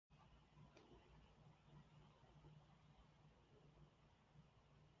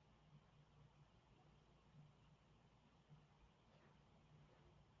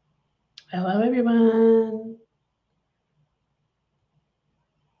Hello, everyone.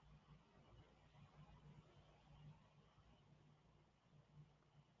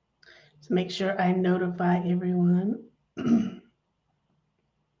 Let's make sure I notify everyone. I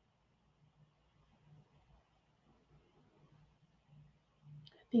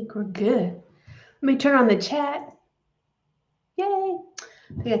think we're good. Let me turn on the chat. Yay.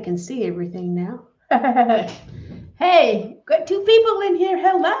 I think I can see everything now. Hey, got two people in here.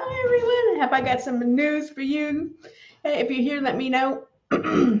 Hello, everyone. Have I got some news for you? Hey, if you're here, let me know.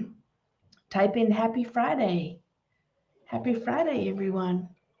 Type in Happy Friday. Happy Friday, everyone.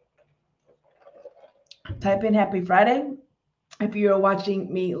 Type in Happy Friday. If you're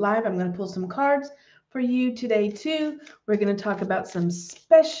watching me live, I'm going to pull some cards for you today, too. We're going to talk about some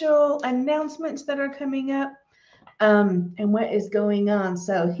special announcements that are coming up and what is going on.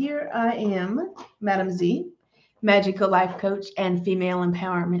 So here I am, Madam Z, Magickal Life Coach and Female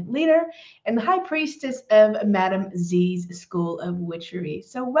Empowerment Leader, and the High Priestess of Madam Z's School of Witchery.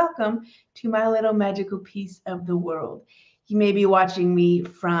 So welcome to my little magical piece of the world. You may be watching me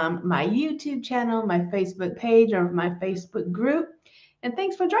from my YouTube channel, my Facebook page, or my Facebook group. And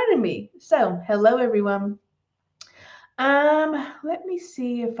thanks for joining me. So, hello everyone. Let me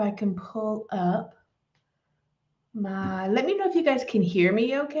see if I can pull up let me know if you guys can hear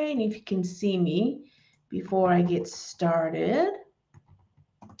me okay and if you can see me before I get started.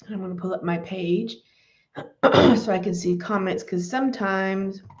 I'm going to pull up my page so I can see comments because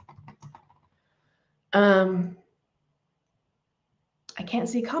sometimes I can't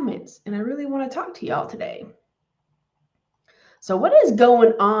see comments and I really want to talk to y'all today. So what is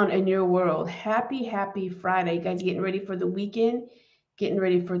going on in your world? Happy Friday. You guys getting ready for the weekend? Getting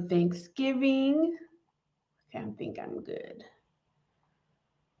ready for Thanksgiving? Okay, I think I'm good.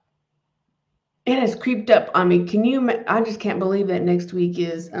 It has creeped up on me. I just can't believe that next week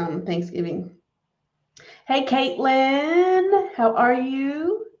is Thanksgiving. Hey, Caitlin. How are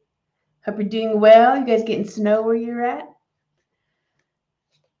you? Hope you're doing well. You guys getting snow where you're at?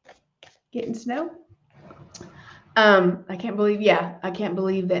 Getting snow? I can't believe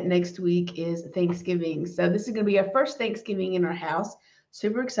that next week is Thanksgiving. So this is going to be our first Thanksgiving in our house.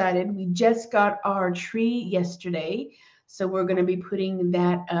 Super excited. We just got our tree yesterday. So we're going to be putting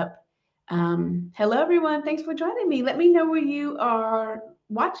that up. Hello, everyone. Thanks for joining me. Let me know where you are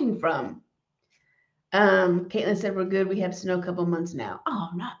watching from. Caitlin said we're good. We have snow a couple months now. Oh,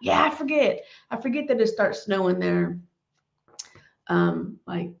 no. Yeah, I forget. I forget that it starts snowing there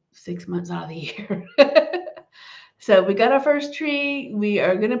like 6 months out of the year. So we got our first tree. We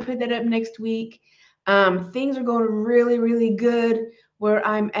are going to put that up next week. Things are going really, really good where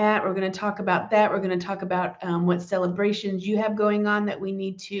I'm at. We're going to talk about that. We're going to talk about what celebrations you have going on that we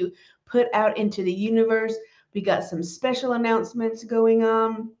need to put out into the universe. We got some special announcements going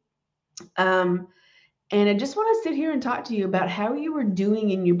on. And I just want to sit here and talk to you about how you are doing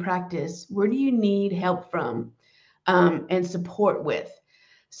in your practice. Where do you need help from and support with?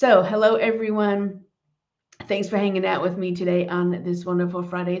 So, hello, everyone. Thanks for hanging out with me today on this wonderful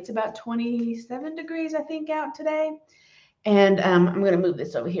Friday. It's about 27 degrees, I think, out today. And I'm going to move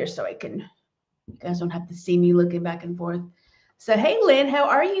this over here so you guys don't have to see me looking back and forth. So, hey, Lynn, how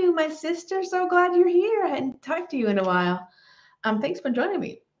are you, my sister? So glad you're here. I hadn't talked to you in a while. Thanks for joining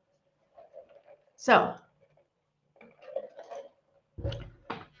me. So,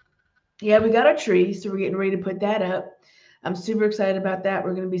 yeah, we got our tree, so we're getting ready to put that up. I'm super excited about that.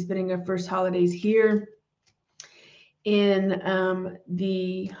 We're going to be spending our first holidays here in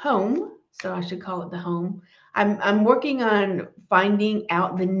the home, so I should call it the home. I'm working on finding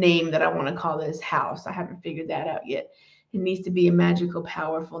out the name that I want to call this house. I haven't figured that out yet. It needs to be a magical,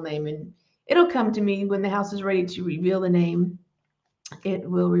 powerful name, and it'll come to me when the house is ready to reveal the name. It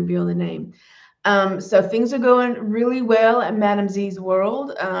will reveal the name. So things are going really well at Madam Z's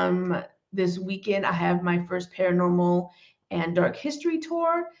World. This weekend, I have my first paranormal and dark history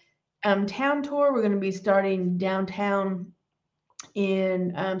tour. Town tour. We're going to be starting downtown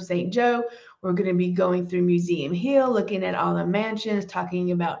in St. Joe. We're going to be going through Museum Hill, looking at all the mansions,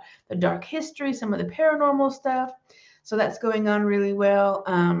 talking about the dark history, some of the paranormal stuff. So that's going on really well.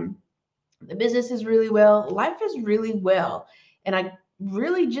 The business is really well. Life is really well. And I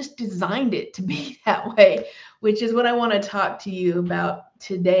really just designed it to be that way, which is what I want to talk to you about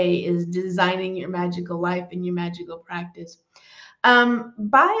today is designing your magical life and your magical practice.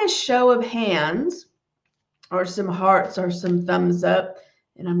 By a show of hands or some hearts or some thumbs up,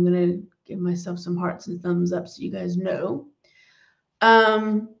 and I'm going to give myself some hearts and thumbs up so you guys know.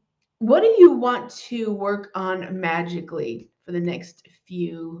 What do you want to work on magically for the next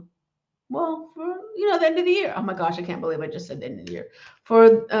few well, for, the end of the year. Oh my gosh, I can't believe I just said the end of the year. For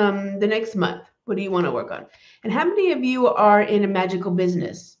the next month, what do you want to work on? And how many of you are in a magical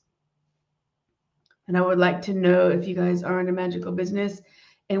business? And I would like to know if you guys are in a magical business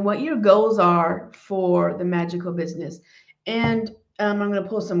and what your goals are for the magical business. And I'm going to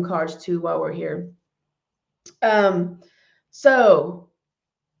pull some cards too while we're here. So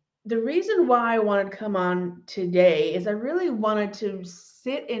the reason why I wanted to come on today is I really wanted to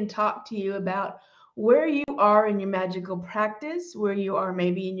sit and talk to you about where you are in your magical practice, where you are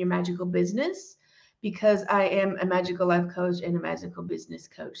maybe in your magical business, because I am a magical life coach and a magical business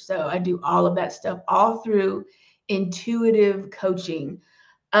coach. So I do all of that stuff all through intuitive coaching.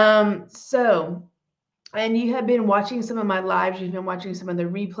 And you have been watching some of my lives, you've been watching some of the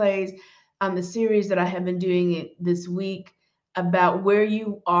replays on the series that I have been doing it this week about where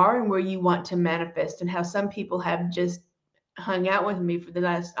you are and where you want to manifest, and how some people have just hung out with me for the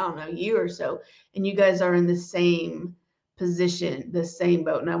last, I don't know, year or so, and you guys are in the same position, the same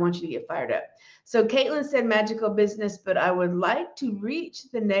boat, and I want you to get fired up. So Caitlin said magical business, but I would like to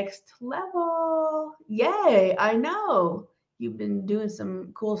reach the next level. Yay, I know. You've been doing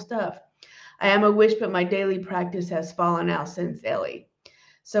some cool stuff. I am a witch, but my daily practice has fallen out since Ellie.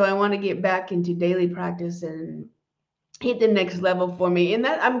 So I want to get back into daily practice and hit the next level for me. And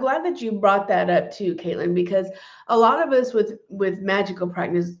that, I'm glad that you brought that up too, Caitlin, because a lot of us with magical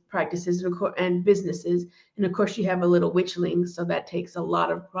practices and businesses, and of course you have a little witchling, so that takes a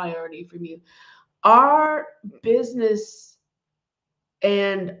lot of priority from you. Our business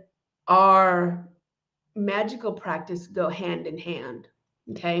and our magical practice go hand in hand.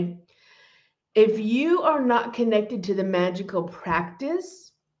 Okay. If you are not connected to the magical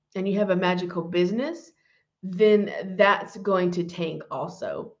practice and you have a magical business, then that's going to tank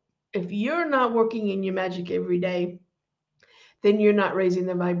also. If you're not working in your magic every day, then you're not raising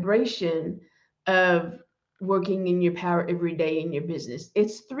the vibration of working in your power every day in your business.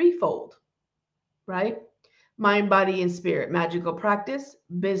 It's threefold, right? Mind, body, and spirit. Magical practice,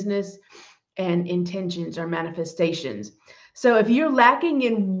 business, and intentions or manifestations. So if you're lacking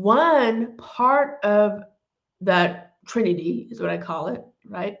in one part of that trinity, is what I call it,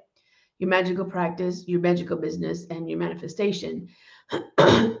 right? Your magical practice, your magical business, and your manifestation,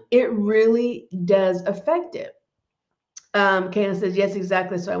 it really does affect it. Kayla says, yes,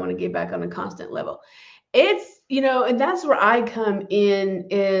 exactly. So I want to get back on a constant level. It's, and that's where I come in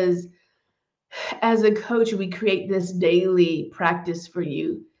is as a coach, we create this daily practice for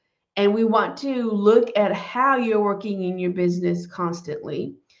you. And we want to look at how you're working in your business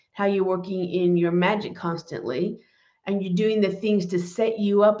constantly, how you're working in your magic constantly, and you're doing the things to set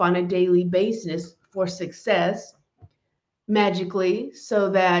you up on a daily basis for success magically, so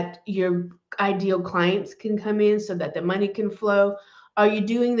that your ideal clients can come in, so that the money can flow. Are you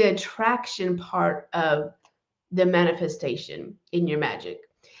doing the attraction part of the manifestation in your magic?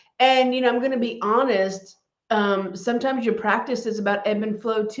 And, I'm going to be honest. Sometimes your practice is about ebb and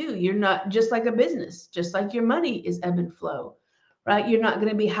flow too. You're not just like a business, just like your money is ebb and flow, right? You're not going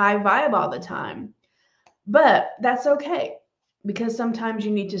to be high vibe all the time, but that's okay, because sometimes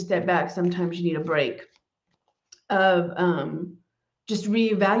you need to step back. Sometimes you need a break of just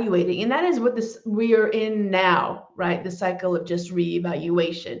reevaluating. And that is what we are in now, right? The cycle of just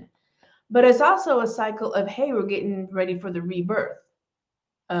reevaluation. But it's also a cycle of, hey, we're getting ready for the rebirth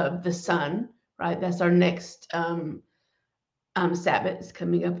of the sun, right? That's our next Sabbath is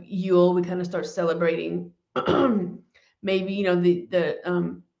coming up. Yule, we kind of start celebrating maybe,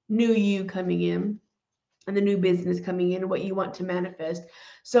 the new you coming in and the new business coming in and what you want to manifest.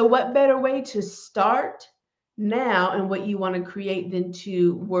 So what better way to start now and what you want to create than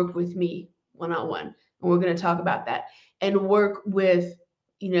to work with me one-on-one? And we're going to talk about that and work with,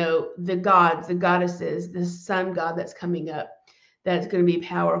 the gods, the goddesses, the sun god that's coming up. That's going to be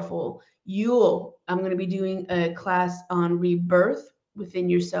powerful. Yule, I'm going to be doing a class on rebirth within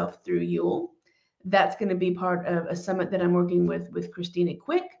yourself through Yule. That's going to be part of a summit that I'm working with Christina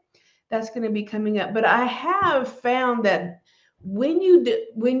Quick. That's going to be coming up. But I have found that when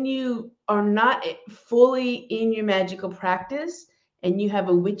you are not fully in your magical practice and you have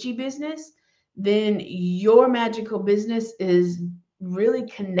a witchy business, then your magical business is really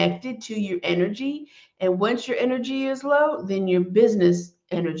connected to your energy. And once your energy is low, then your business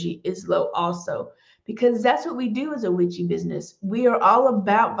energy is low also, because that's what we do as a witchy business. We are all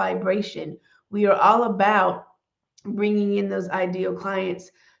about vibration. We are all about bringing in those ideal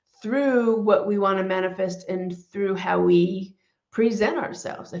clients through what we want to manifest and through how we present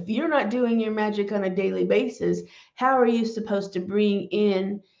ourselves. If you're not doing your magic on a daily basis, how are you supposed to bring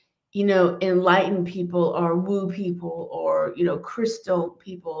in, enlighten people or woo people or, crystal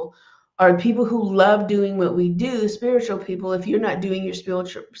people are people who love doing what we do, spiritual people, if you're not doing your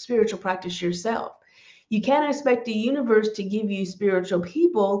spiritual practice yourself. You can't expect the universe to give you spiritual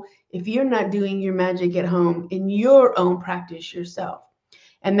people if you're not doing your magic at home in your own practice yourself.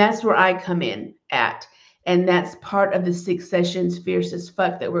 And that's where I come in at. And that's part of the 6 sessions Fierce as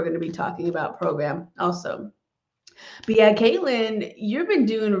Fuck that we're going to be talking about program also. But yeah, Caitlin, you've been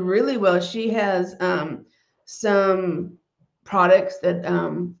doing really well. She has some products that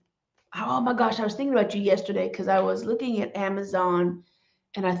oh my gosh, I was thinking about you yesterday because I was looking at Amazon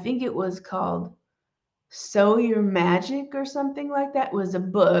and I think it was called Sow Your Magic or something like that. It was a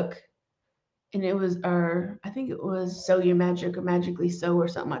book, and it was I think it was Sow Your Magic or Magically Sow or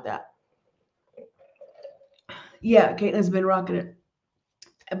something like that. Yeah, Caitlin's been rocking it.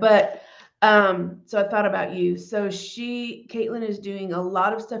 But so I thought about you. So Caitlin is doing a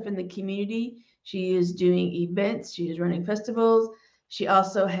lot of stuff in the community. She is doing events. She is running festivals. She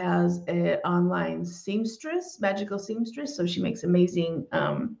also has an online seamstress, magical seamstress. So she makes amazing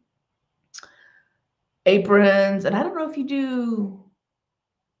aprons. And I don't know if you do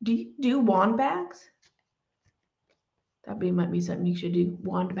you do wand bags? Might be something you should do,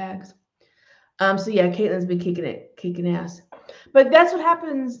 wand bags. So yeah, Caitlin's been kicking ass. But that's what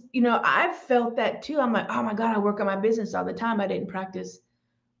happens. You know, I've felt that too. I'm like, oh my God, I work on my business all the time. I didn't practice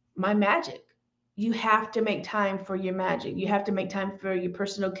my magic. You have to make time for your magic. You have to make time for your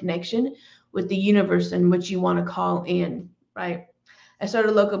personal connection with the universe and what you want to call in, right? I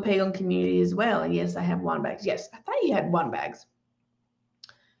started a local pagan community as well. And yes, I have wand bags. Yes, I thought you had wand bags.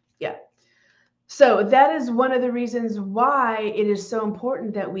 Yeah. So that is one of the reasons why it is so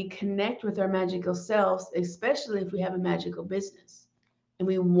important that we connect with our magical selves, especially if we have a magical business and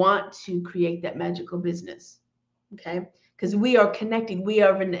we want to create that magical business. Okay. Because we are connected. We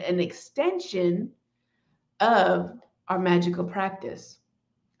are an extension of our magical practice.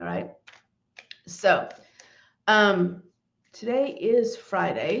 All right. So today is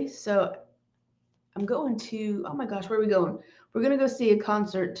Friday. So I'm going to, oh my gosh, where are we going? We're going to go see a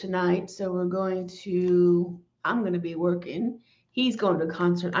concert tonight. So I'm going to be working. He's going to a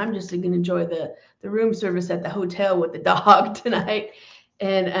concert. I'm just going to enjoy the room service at the hotel with the dog tonight.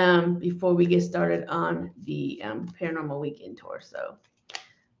 And before we get started on the Paranormal Weekend tour. So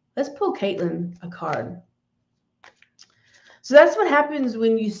let's pull Caitlin a card. So that's what happens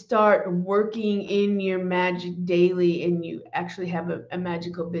when you start working in your magic daily and you actually have a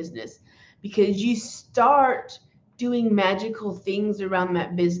magical business, because you start doing magical things around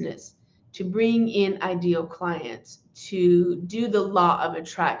that business to bring in ideal clients, to do the law of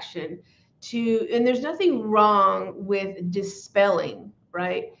attraction, and there's nothing wrong with dispelling,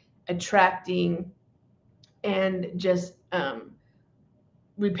 right? Attracting and just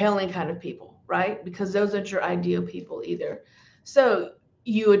repelling kind of people, right? Because those aren't your ideal people either. So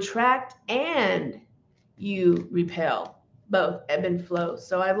you attract and you repel, both ebb and flow.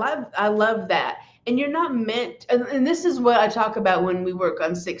 So I love that. And you're not meant, and this is what I talk about when we work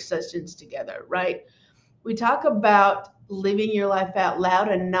on 6 sessions together, right? We talk about living your life out loud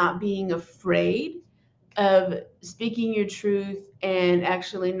and not being afraid of speaking your truth, and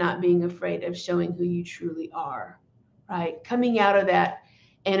actually not being afraid of showing who you truly are, right? Coming out of that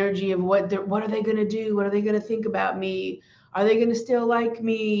energy of what are they going to do? What are they going to think about me? Are they going to still like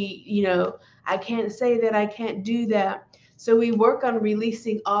me? You know, I can't say that, I can't do that. So we work on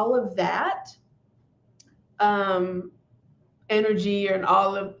releasing all of that energy and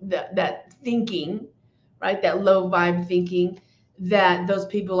all of that thinking, right? That low vibe thinking that those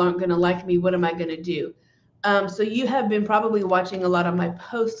people aren't going to like me. What am I going to do? So you have been probably watching a lot of my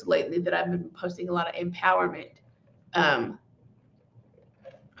posts lately that I've been posting a lot of empowerment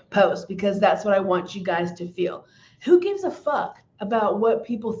posts, because that's what I want you guys to feel. Who gives a fuck about what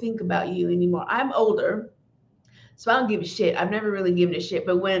people think about you anymore? I'm older, so I don't give a shit. I've never really given a shit.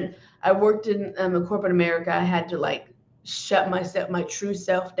 But when I worked in corporate America, I had to like shut my true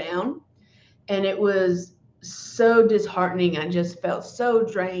self down. And it was so disheartening. I just felt so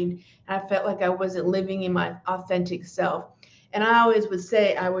drained. I felt like I wasn't living in my authentic self. And I always would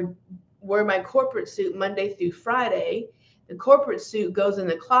say I would wear my corporate suit Monday through Friday. The corporate suit goes in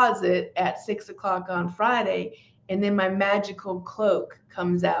the closet at 6 o'clock on Friday. And then my magical cloak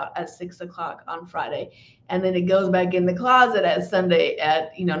comes out at 6 o'clock on Friday. And then it goes back in the closet at Sunday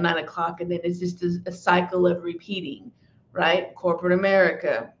at 9 o'clock. And then it's just a cycle of repeating, right? Corporate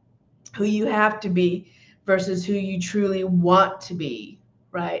America, who you have to be versus who you truly want to be,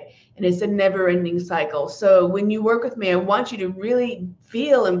 right? And it's a never-ending cycle. So when you work with me, I want you to really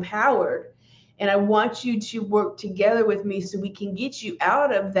feel empowered, and I want you to work together with me so we can get you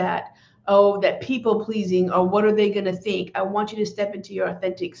out of that oh, that people pleasing, or what are they going to think? I want you to step into your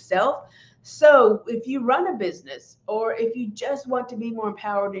authentic self. So if you run a business, or if you just want to be more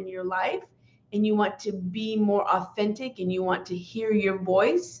empowered in your life, and you want to be more authentic, and you want to hear your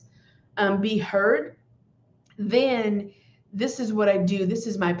voice be heard, then this is what I do. This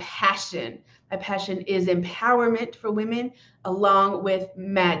is my passion. My passion is empowerment for women along with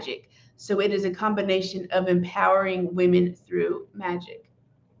magic. So it is a combination of empowering women through magic.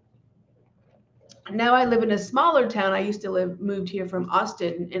 Now I live in a smaller town. I used to moved here from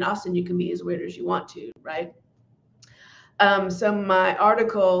Austin. In Austin, you can be as weird as you want to, right? So my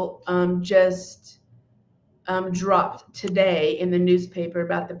article just dropped today in the newspaper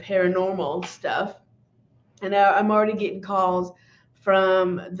about the paranormal stuff. And I'm already getting calls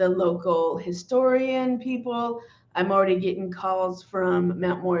from the local historian people. I'm already getting calls from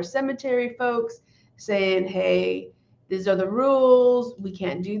Mount Morris Cemetery folks saying, hey, these are the rules. We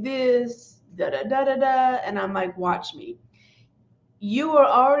can't do this, da da da da da. And I'm like, watch me. You are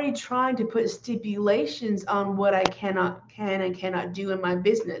already trying to put stipulations on what I can and cannot do in my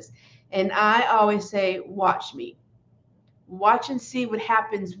business. And I always say, watch me. Watch and see what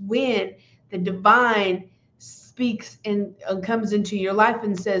happens when the divine speaks and comes into your life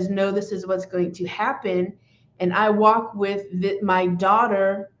and says, no, this is what's going to happen. And I walk with my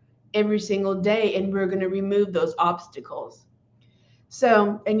daughter every single day, and we're going to remove those obstacles.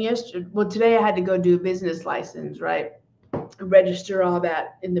 So, and today I had to go do a business license, right? Register all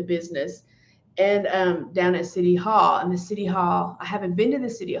that in the business. And down at City Hall. And the City Hall, I haven't been to the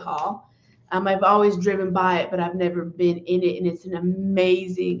City Hall. I've always driven by it, but I've never been in it. And it's an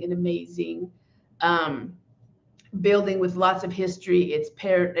amazing building with lots of history. It's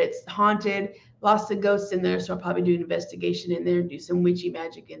haunted, lots of ghosts in there. So I'll probably do an investigation in there and do some witchy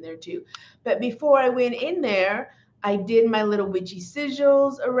magic in there too. But before I went in there, I did my little witchy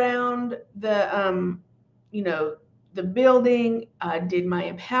sigils around the, the building. I did my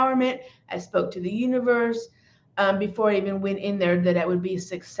empowerment. I spoke to the universe before I even went in there that I would be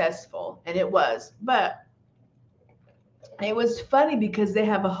successful. And it was. But it was funny because they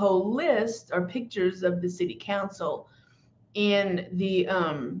have a whole list or pictures of the city council in the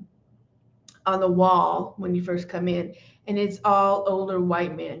on the wall when you first come in, and it's all older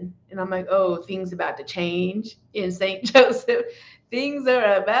white men. And I'm like, oh, things about to change in St. Joseph. Things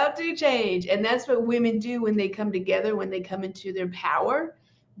are about to change. And that's what women do when they come together, when they come into their power.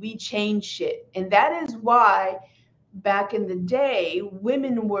 We change shit. And that is why back in the day,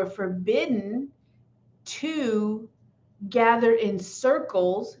 women were forbidden to gather in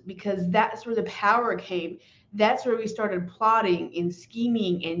circles, because that's where the power came. That's where we started plotting and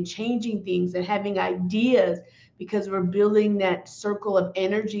scheming and changing things and having ideas, because we're building that circle of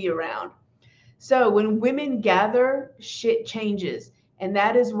energy around. So when women gather, shit changes. And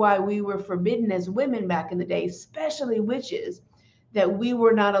that is why we were forbidden as women back in the day, especially witches, that we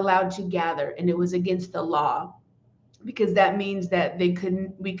were not allowed to gather. And it was against the law, because that means that we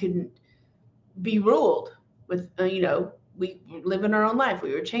couldn't be ruled with, we live in our own life.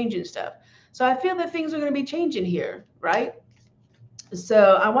 We were changing stuff. So I feel that things are going to be changing here, right?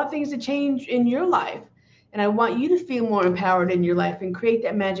 So I want things to change in your life. And I want you to feel more empowered in your life and create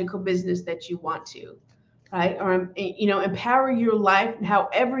that magical business that you want to, right? Or, empower your life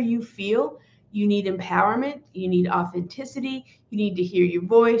however you feel. You need empowerment. You need authenticity. You need to hear your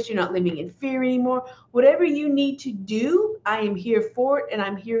voice. You're not living in fear anymore. Whatever you need to do, I am here for it. And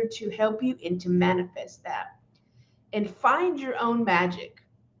I'm here to help you and to manifest that. And find your own magic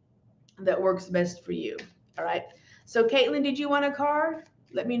that works best for you. All right. So Caitlin, did you want a card?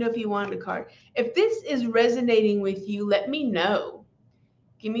 Let me know if you wanted a card. If this is resonating with you, let me know.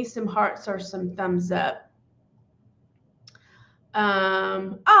 Give me some hearts or some thumbs up.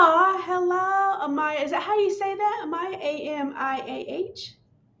 Hello, Amaya. Is that how you say that? Amaya, A-M-I-A-H?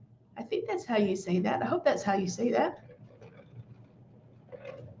 I think that's how you say that. I hope that's how you say that.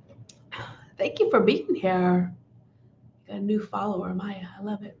 Thank you for being here. Got a new follower, Amaya. I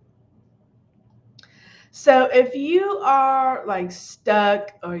love it. So if you are like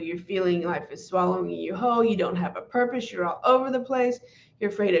stuck, or you're feeling life is swallowing you whole, you don't have a purpose, you're all over the place, you're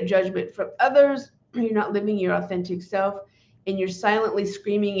afraid of judgment from others, you're not living your authentic self, and you're silently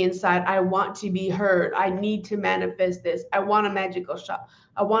screaming inside, I want to be heard, I need to manifest this, I want a magical shop,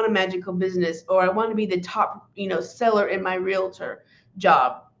 I want a magical business, or I want to be the top, seller in my realtor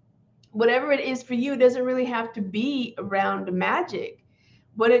job. Whatever it is for you, it doesn't really have to be around magic.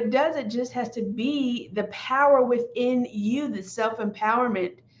 What it does, it just has to be the power within you, the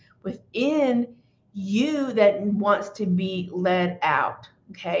self-empowerment within you that wants to be led out.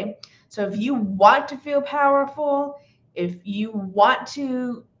 Okay. So if you want to feel powerful, If you want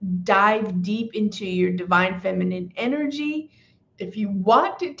to dive deep into your divine feminine energy, if you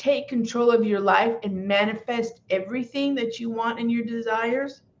want to take control of your life and manifest everything that you want in your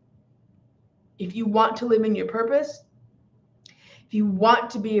desires, if you want to live in your purpose, if you want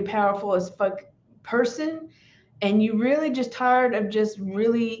to be a powerful as fuck person, and you really just tired of just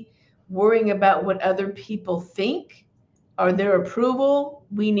really worrying about what other people think or their approval,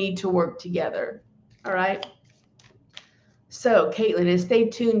 we need to work together. All right. So Caitlin, and stay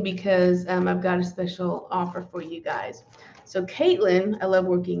tuned because I've got a special offer for you guys. So Caitlin, I love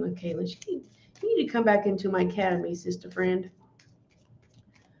working with Caitlin. You need to come back into my academy, sister friend.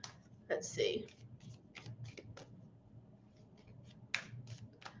 Let's see.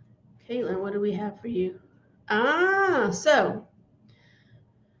 Caitlin, what do we have for you? So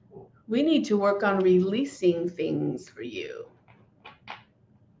we need to work on releasing things for you.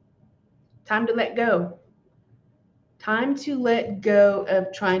 Time to let go. Time to let go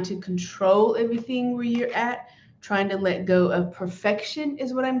of trying to control everything where you're at, trying to let go of perfection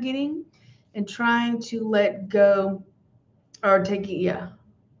is what I'm getting, and trying to let go or taking, yeah.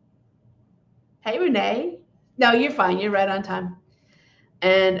 Hey, Renee. No, you're fine. You're right on time.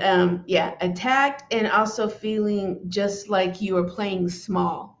 And yeah, attacked and also feeling just like you are playing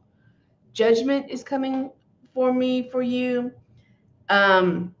small. Judgment is coming for me, for you.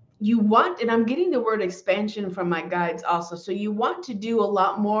 You want, and I'm getting the word expansion from my guides also. So you want to do a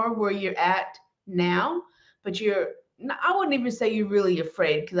lot more where you're at now, but I wouldn't even say you're really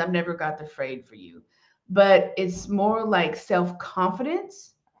afraid because I've never got the afraid for you, but it's more like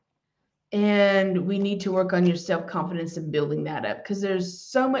self-confidence. And we need to work on your self-confidence and building that up because there's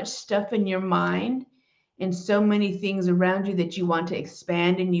so much stuff in your mind and so many things around you that you want to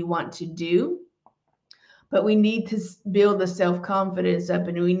expand and you want to do. But we need to build the self-confidence up,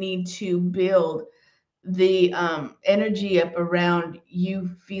 and we need to build the energy up around you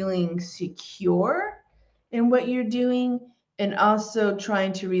feeling secure in what you're doing, and also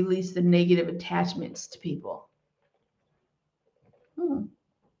trying to release the negative attachments to people.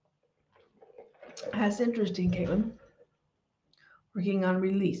 That's interesting, Caitlin. Working on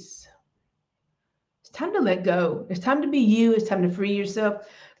release. It's time to let go. It's time to be you. It's time to free yourself.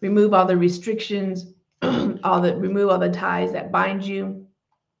 Remove all the restrictions, remove all the ties that bind you.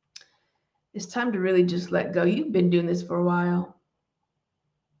 It's time to really just let go. You've been doing this for a while.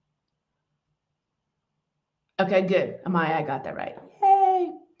 Okay, good. Amaya, I got that right.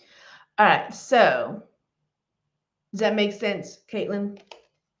 Yay. All right. So does that make sense, Caitlin?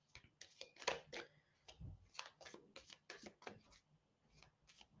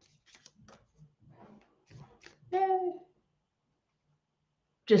 Yay.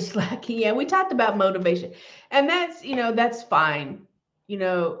 Just slacking. Yeah, we talked about motivation. And that's fine.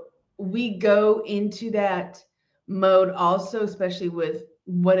 We go into that mode also, especially with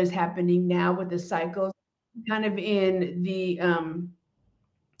what is happening now with the cycles, kind of in the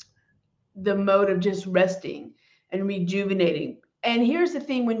mode of just resting and rejuvenating. And here's the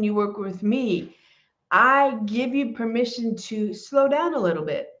thing, when you work with me, I give you permission to slow down a little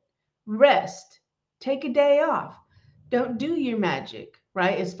bit, rest, take a day off. Don't do your magic,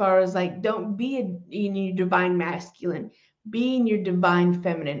 right? As far as like, don't be in your divine masculine, be in your divine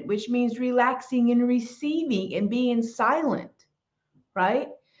feminine, which means relaxing and receiving and being silent, right?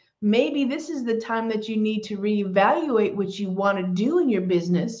 Maybe this is the time that you need to reevaluate what you want to do in your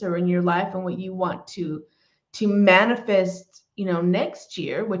business or in your life and what you want to manifest, next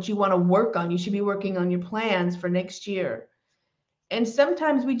year, what you want to work on. You should be working on your plans for next year. And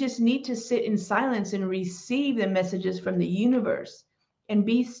sometimes we just need to sit in silence and receive the messages from the universe and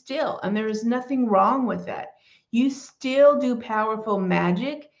be still. And there is nothing wrong with that. You still do powerful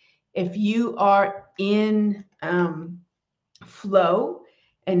magic if you are in flow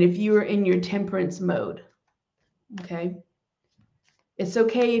and if you are in your temperance mode. Okay. It's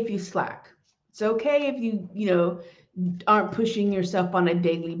okay if you slack. It's okay if you aren't pushing yourself on a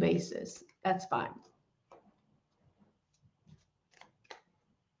daily basis. That's fine.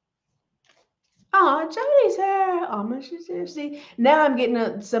 Oh, Jody's here. Oh, she's here. See, now I'm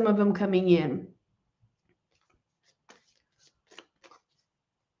getting some of them coming in.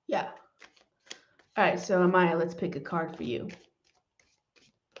 Yeah. All right. So, Amaya, let's pick a card for you.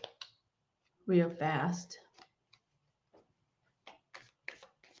 Real fast.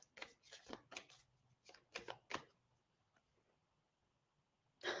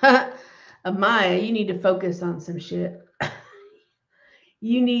 Amaya, you need to focus on some shit.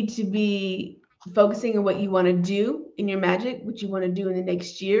 You need to be focusing on what you want to do in your magic, what you want to do in the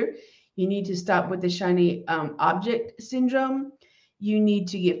next year. You need to stop with the shiny object syndrome. You need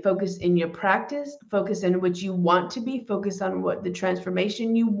to get focused in your practice, focus on what you want to be, focus on what the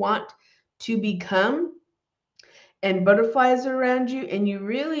transformation you want to become. And butterflies are around you, and you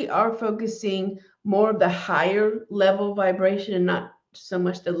really are focusing more of the higher level vibration and not so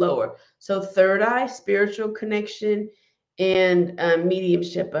much the lower. So third eye, spiritual connection, and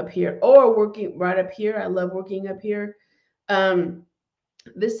mediumship up here, or working right up here. I love working up here. Um,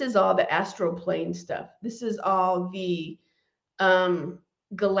 this is all the astral plane stuff. This is all the um,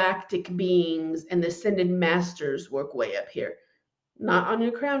 galactic beings and the ascended masters work way up here. Not on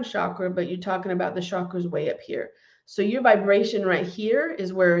your crown chakra, but you're talking about the chakras way up here. So your vibration right here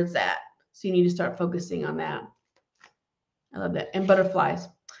is where it's at. So you need to start focusing on that. I love that. And butterflies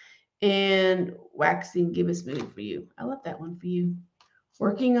and waxing gibbous moving for you. I love that one for you.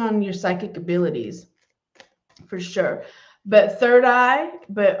 Working on your psychic abilities for sure. But third eye,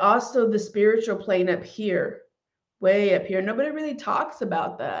 but also the spiritual plane up here, way up here. Nobody really talks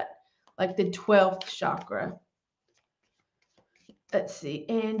about that, like the 12th chakra. Let's see.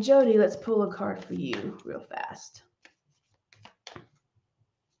 And Jody, let's pull a card for you real fast.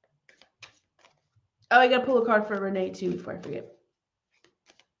 Oh, I got to pull a card for Renee too before I forget.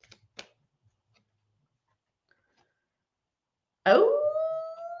 Oh.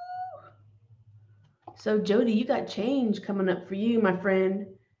 So Jody, you got change coming up for you, my friend.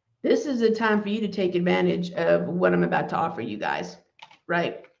 This is a time for you to take advantage of what I'm about to offer you guys,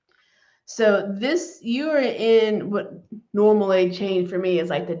 right? So this, you are in what normally change for me is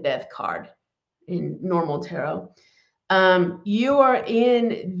like the death card in normal tarot. You are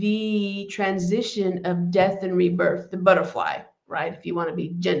in the transition of death and rebirth, the butterfly, right? If you want to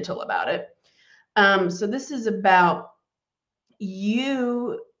be gentle about it. So this is about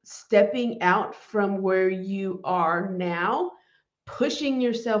you stepping out from where you are now, pushing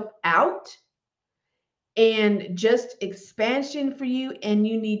yourself out, and just expansion for you. And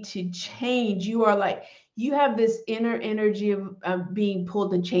you need to change. You are like, you have this inner energy of being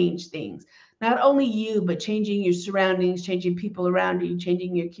pulled to change things. Not only you, but changing your surroundings, changing people around you,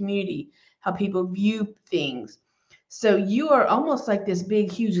 changing your community, how people view things. So you are almost like this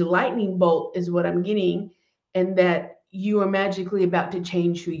big, huge lightning bolt is what I'm getting. And that you are magically about to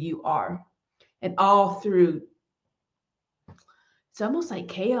change who you are. And all through, it's almost like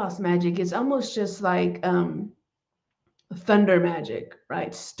chaos magic. It's almost just like thunder magic,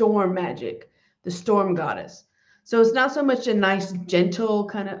 right? Storm magic, the storm goddess. So it's not so much a nice, gentle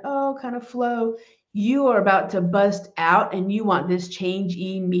kind of flow. You are about to bust out and you want this change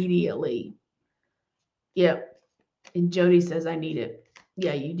immediately. Yep. And Jody says, I need it.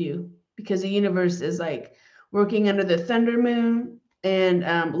 Yeah, you do. Because the universe is like working under the thunder moon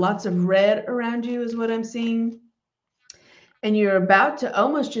and lots of red around you is what I'm seeing. And you're about to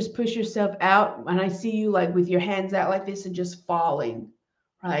almost just push yourself out. And I see you like with your hands out like this and just falling,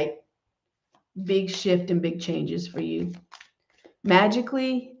 right? Big shift and big changes for you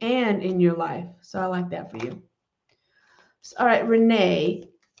magically and in your life. So I like that for you. So, all right, Renee.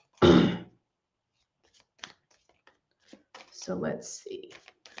 So let's see.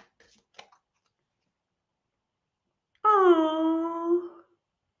 Oh,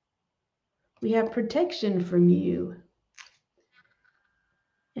 we have protection from you.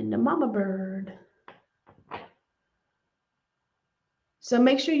 And the mama bird. So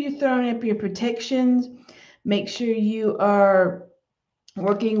make sure you're throwing up your protections. Make sure you are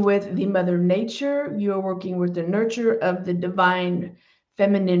working with the mother nature. You're working with the nurture of the divine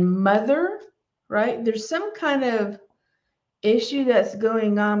feminine mother, right? There's some kind of issue that's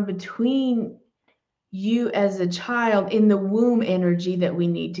going on between you as a child in the womb energy that we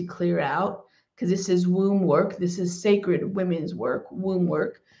need to clear out, because this is womb work. This is sacred women's work, womb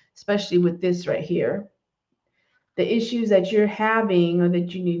work, especially with this right here. The issues that you're having or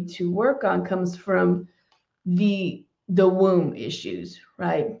that you need to work on comes from the womb issues,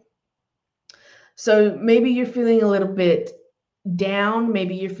 right? So maybe you're feeling a little bit down,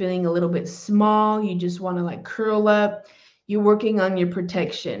 maybe you're feeling a little bit small, you just want to like curl up. You're working on your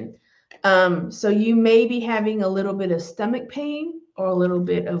protection. So you may be having a little bit of stomach pain or a little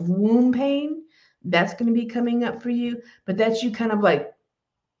bit of womb pain. That's going to be coming up for you, but that's you kind of like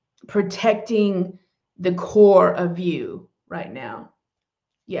protecting the core of you right now.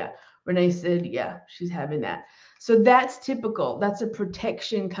 Yeah. Renee said, yeah, she's having that. So that's typical. That's a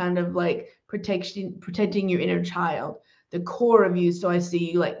protection, kind of like protecting your inner child, the core of you. So I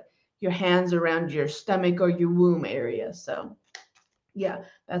see you like your hands around your stomach or your womb area. So yeah,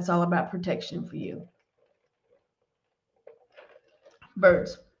 that's all about protection for you.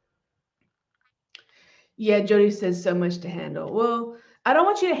 Birds. Yeah, Jody says so much to handle. Well, I don't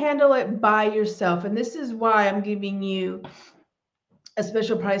want you to handle it by yourself. And this is why I'm giving you a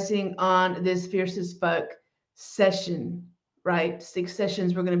special pricing on this Fierce as Fuck session, right? 6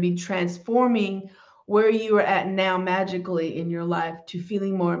 sessions. We're going to be transforming where you are at now magically in your life to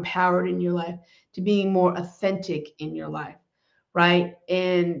feeling more empowered in your life, to being more authentic in your life, right?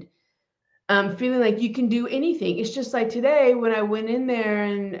 And feeling like you can do anything. It's just like today when I went in there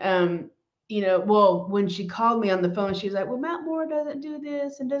and, well, when she called me on the phone, she was like, well, Mount Moore doesn't do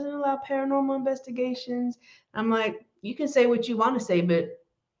this and doesn't allow paranormal investigations. I'm like, you can say what you want to say, but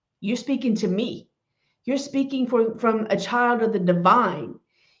you're speaking to me. You're speaking from a child of the divine.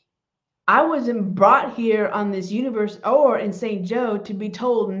 I wasn't brought here on this universe or in St. Joe to be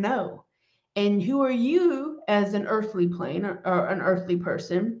told no. And who are you as an earthly plane or an earthly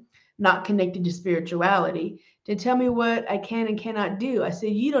person, not connected to spirituality, to tell me what I can and cannot do? I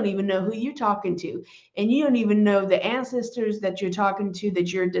said, you don't even know who you're talking to. And you don't even know the ancestors that you're talking to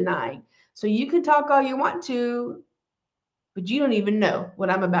that you're denying. So you can talk all you want to, but you don't even know what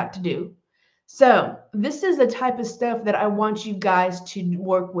I'm about to do. So this is the type of stuff that I want you guys to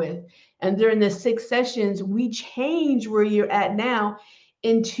work with. And during the 6 sessions, we change where you're at now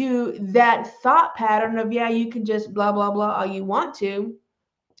into that thought pattern of, yeah, you can just blah, blah, blah all you want to,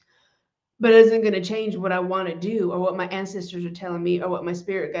 but it isn't going to change what I want to do or what my ancestors are telling me or what my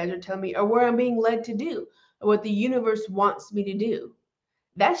spirit guides are telling me or where I'm being led to do or what the universe wants me to do.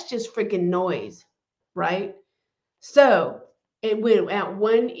 That's just freaking noise, right? So it went out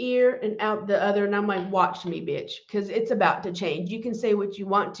one ear and out the other. And I'm like, watch me, bitch, because it's about to change. You can say what you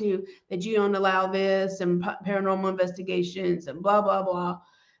want to, that you don't allow this and paranormal investigations and blah, blah, blah.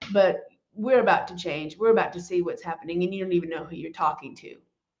 But we're about to change. We're about to see what's happening. And you don't even know who you're talking to,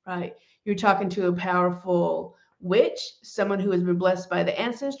 right? You're talking to a powerful witch, someone who has been blessed by the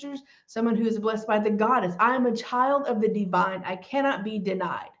ancestors, someone who is blessed by the goddess. I am a child of the divine. I cannot be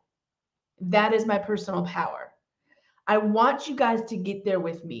denied. That is my personal power. I want you guys to get there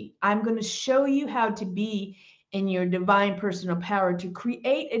with me. I'm going to show you how to be in your divine personal power to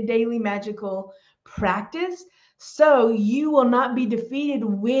create a daily magical practice so you will not be defeated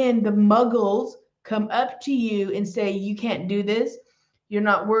when the muggles come up to you and say, you can't do this, you're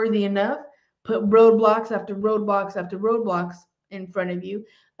not worthy enough, put roadblocks after roadblocks after roadblocks in front of you.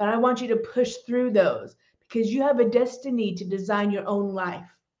 But I want you to push through those because you have a destiny to design your own life.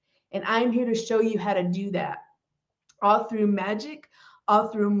 And I'm here to show you how to do that all through magic, all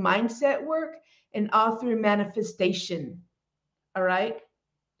through mindset work, and all through manifestation. All right.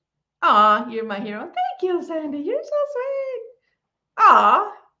 Aw, you're my hero. Thank you, Sandy. You're so sweet.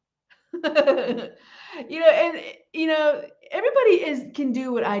 Aw. And everybody can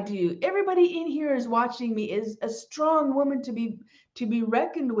do what I do. Everybody in here is watching me is a strong woman to be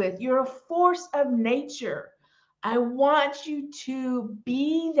reckoned with. You're a force of nature. I want you to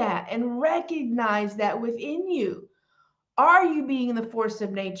be that and recognize that within you. Are you being the force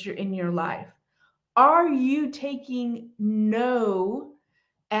of nature in your life? Are you taking no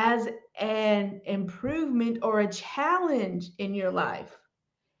as an improvement or a challenge in your life?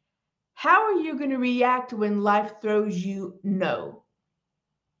 How are you going to react when life throws you no?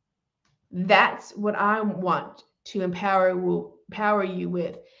 That's what I want to empower you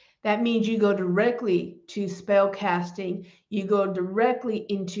with. That means you go directly to spell casting. You go directly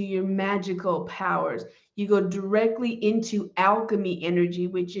into your magical powers. You go directly into alchemy energy,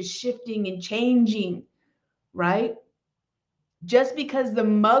 which is shifting and changing, right? Just because the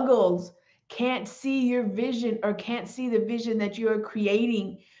muggles can't see your vision or can't see the vision that you're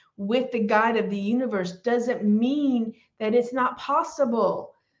creating with the guide of the universe doesn't mean that it's not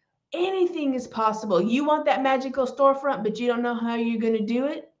possible. Anything is possible. You want that magical storefront, but you don't know how you're going to do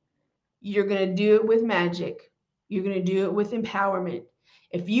it? You're going to do it with magic. You're going to do it with empowerment.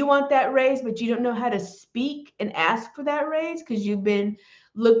 If you want that raise, but you don't know how to speak and ask for that raise because you've been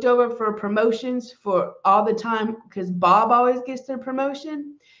looked over for promotions for all the time because Bob always gets their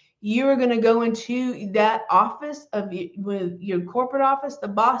promotion, you are going to go into that office with your corporate office, the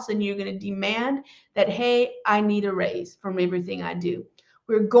boss, and you're going to demand that, hey, I need a raise from everything I do.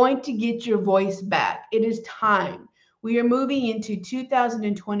 We're going to get your voice back. It is time. We are moving into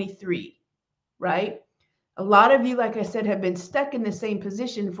 2023, right? A lot of you, like I said, have been stuck in the same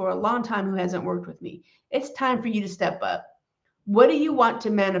position for a long time who hasn't worked with me. It's time for you to step up. What do you want to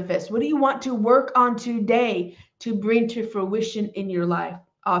manifest? What do you want to work on today to bring to fruition in your life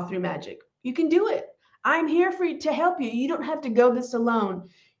all through magic? You can do it. I'm here for you to help you. You don't have to go this alone.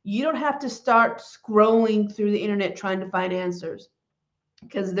 You don't have to start scrolling through the internet trying to find answers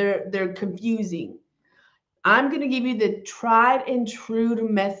because they're confusing. I'm going to give you the tried and true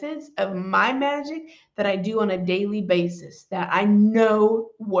methods of my magic that I do on a daily basis that I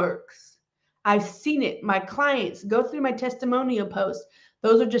know works. I've seen it. My clients go through my testimonial posts.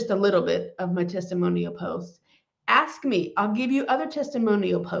 Those are just a little bit of my testimonial posts. Ask me. I'll give you other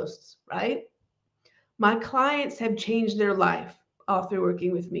testimonial posts, right? My clients have changed their life all through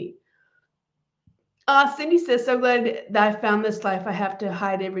working with me. Cindy says, so glad that I found this life. I have to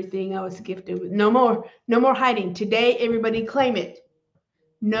hide everything I was gifted with. No more hiding. Today, everybody claim it.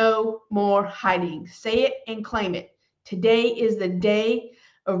 No more hiding. Say it and claim it. Today is the day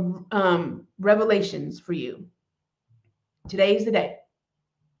of revelations for you. Today is the day,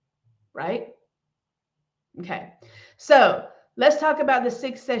 right? Okay. So let's talk about the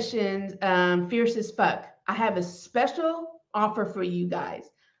 6 sessions, Fierce as Fuck. I have a special offer for you guys.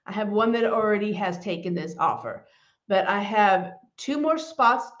 I have one that already has taken this offer, but I have 2 more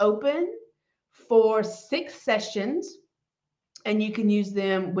spots open for 6 sessions, and you can use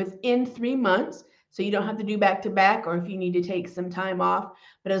them within 3 months. So you don't have to do back to back, or if you need to take some time off,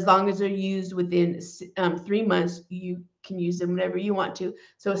 but as long as they're used within 3 months, you can use them whenever you want to.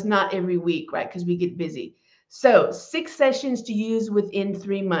 So it's not every week, right? Because we get busy. So 6 sessions to use within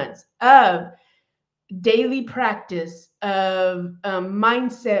 3 months of daily practice, of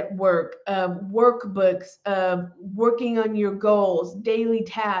mindset work, of workbooks, of working on your goals, daily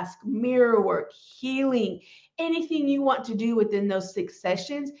tasks, mirror work, healing, anything you want to do within those 6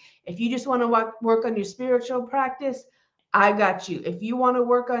 sessions. If you just want to work on your spiritual practice, I got you. If you want to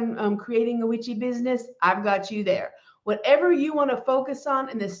work on creating a witchy business, I've got you there. Whatever you want to focus on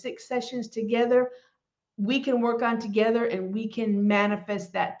in the 6 sessions together, we can work on together and we can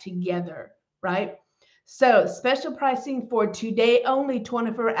manifest that together, right? So special pricing for today only,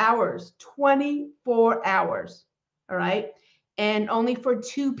 24 hours, 24 hours, all right? And only for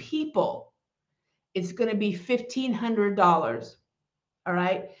 2 people, it's going to be $1,500, all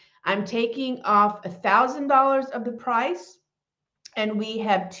right? I'm taking off $1,000 of the price, and we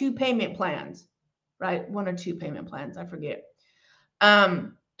have 2 payment plans, right? 1 or 2 payment plans, I forget.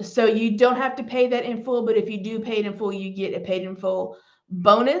 So you don't have to pay that in full, but if you do pay it in full, you get a paid in full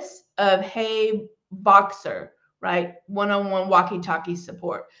bonus of Hey Boxer, right? One-on-one walkie-talkie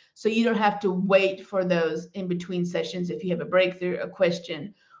support. So you don't have to wait for those in between sessions if you have a breakthrough, a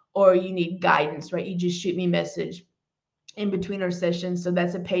question, or you need guidance, right? You just shoot me a message in between our sessions. So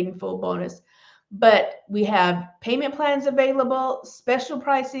that's a paid in full bonus. But we have payment plans available, special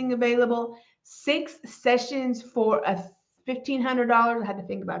pricing available, 6 sessions for $1,500. I had to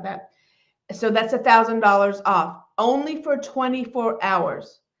think about that. So that's $1,000 off, only for 24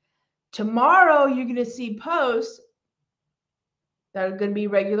 hours. Tomorrow, you're going to see posts that are going to be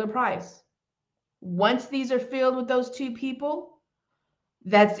regular price. Once these are filled with those 2 people,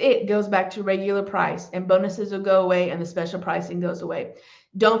 that's it. Goes back to regular price, and bonuses will go away and the special pricing goes away.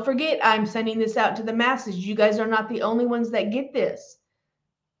 Don't forget, I'm sending this out to the masses. You guys are not the only ones that get this.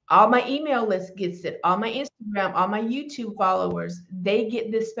 All my email list gets it. All my Instagram, all my YouTube followers, they get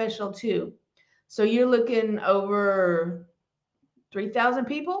this special too. So you're looking over 3,000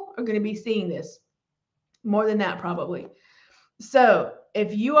 people are going to be seeing this. More than that, probably. So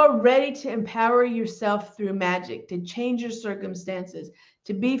if you are ready to empower yourself through magic, to change your circumstances,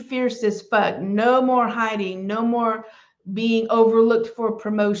 to be fierce as fuck, no more hiding, no more being overlooked for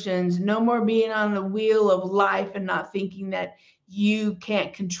promotions, no more being on the wheel of life and not thinking that you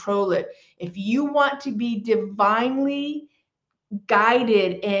can't control it. If you want to be divinely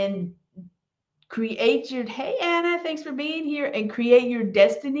guided and create your, hey Anna, thanks for being here, and create your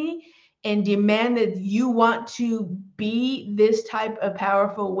destiny and demand that you want to be this type of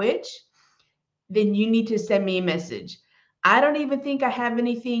powerful witch, then you need to send me a message. I don't even think I have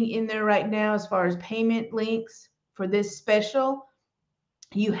anything in there right now as far as payment links for this special.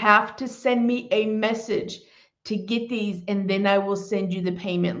 You have to send me a message to get these, and then I will send you the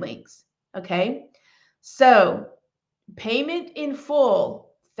payment links. Okay. So payment in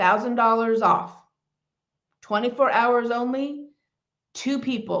full, $1,000 off. 24 hours only, 2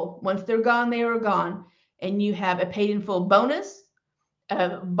 people. Once they're gone, they are gone. And you have a paid in full bonus,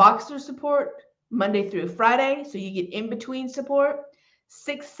 Boxer support Monday through Friday. So you get in between support.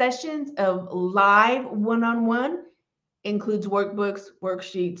 6 sessions of live one-on-one, includes workbooks,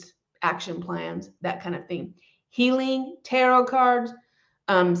 worksheets, action plans, that kind of thing. Healing, tarot cards,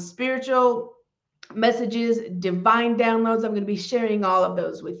 spiritual messages, divine downloads. I'm going to be sharing all of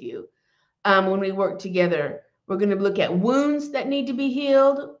those with you. When we work together, we're going to look at wounds that need to be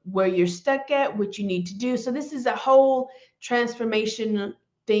healed, where you're stuck at, what you need to do. So this is a whole transformation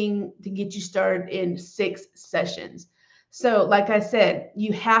thing to get you started in 6 sessions. So like I said,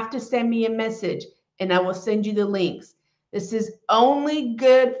 you have to send me a message and I will send you the links. This is only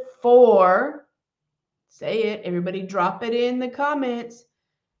good for, say it, everybody drop it in the comments,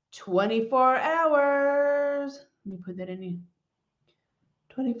 24 hours. Let me put that in here.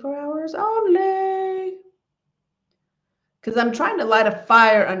 24 hours only. Because I'm trying to light a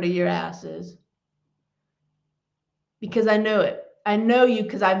fire under your asses. Because I know it. I know you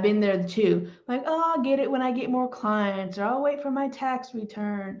because I've been there too. Like, oh, I'll get it when I get more clients, or I'll wait for my tax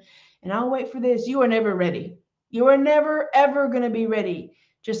return, and I'll wait for this. You are never ready. You are never, ever going to be ready.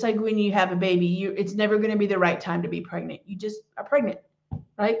 Just like when you have a baby, it's never going to be the right time to be pregnant. You just are pregnant,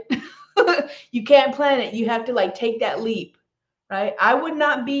 right? You can't plan it. You have to like take that leap, right? I would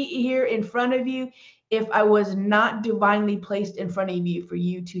not be here in front of you if I was not divinely placed in front of you for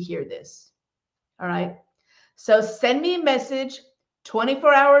you to hear this. All right. So send me a message,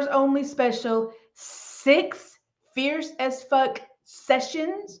 24 hours only special, 6 fierce as fuck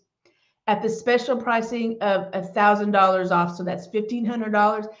sessions at the special pricing of $1,000 off. So that's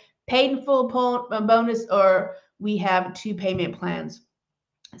 $1,500 paid in full bonus, or we have 2 payment plans.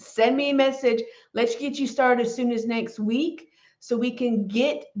 Send me a message. Let's get you started as soon as next week so we can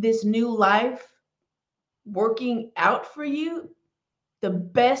get this new life working out for you the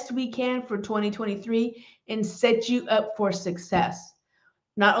best we can for 2023 and set you up for success,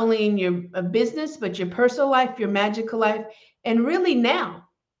 not only in your business, but your personal life, your magical life, and really now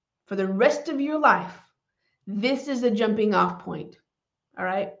for the rest of your life. This is a jumping off point. All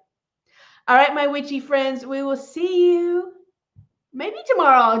right. All right, my witchy friends, we will see you. Maybe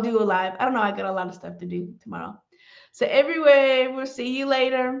tomorrow I'll do a live. I don't know. I got a lot of stuff to do tomorrow. So anyway, we'll see you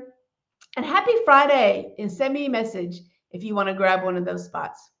later. And happy Friday. And send me a message if you want to grab one of those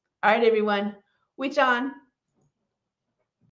spots. All right, everyone. Witch on.